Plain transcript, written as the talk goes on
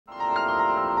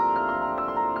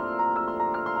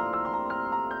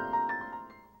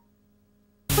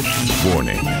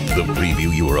Warning, the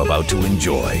preview you are about to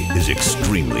enjoy is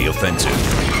extremely offensive.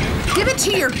 Give it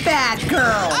to your bad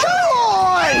girl.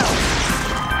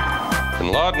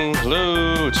 Bin Laden,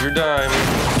 hello, it's your dime.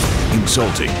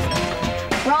 Insulting.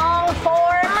 Wrong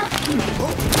form.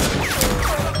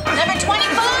 Number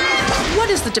 25.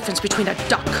 What is the difference between a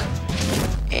duck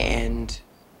And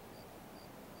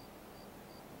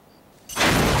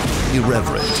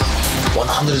Irreverent.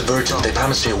 100 virgins. They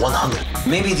promised me 100.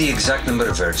 Maybe the exact number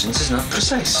of virgins is not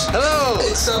precise. Hello!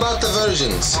 It's about the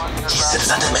virgins. He said there's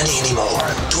not that many anymore.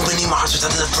 Too many monsters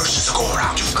under the virgins to go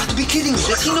around. You've got to be kidding me.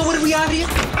 Does he know what we are here?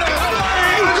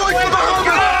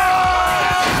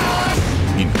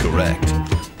 Incorrect.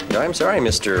 I'm sorry,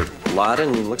 Mr.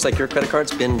 Laden. Looks like your credit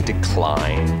card's been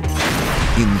declined.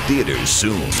 In theaters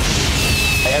soon.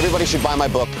 Hey, everybody should buy my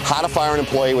book, How to Fire an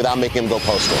Employee Without Making Him Go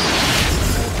Postal.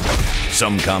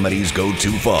 Some comedies go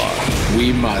too far.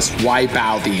 We must wipe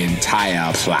out the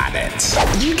entire planet.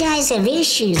 You guys have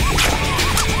issues.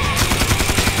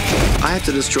 I have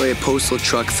to destroy a postal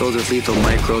truck filled with lethal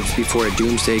microbes before a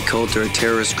doomsday cult or a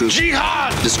terrorist group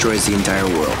destroys the entire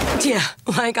world. Yeah,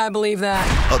 like I believe that.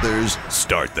 Others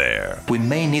start there. We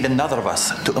may need another of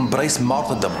us to embrace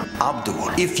martyrdom. Abdul,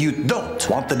 if you don't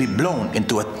want to be blown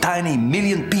into a tiny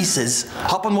million pieces,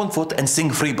 hop on one foot and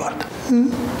sing Freebird.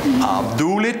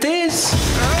 Abdul it is.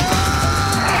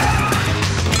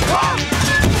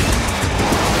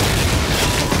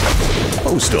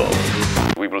 Postal.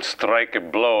 We will strike a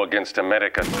blow against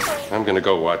America. I'm gonna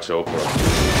go watch Oprah.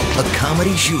 A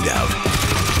comedy shootout.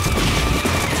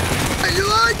 You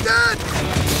like that?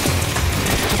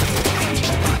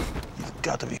 You've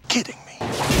got to be kidding me.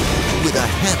 With a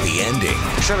happy ending.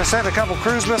 Should have sent a couple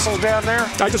cruise missiles down there.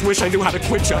 I just wish I knew how to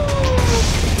quit you.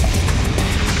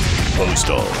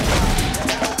 Postal.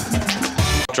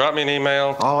 Drop me an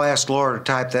email. I'll ask Laura to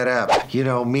type that up. You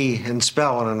know, me and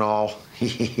spelling and all.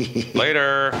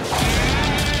 Later.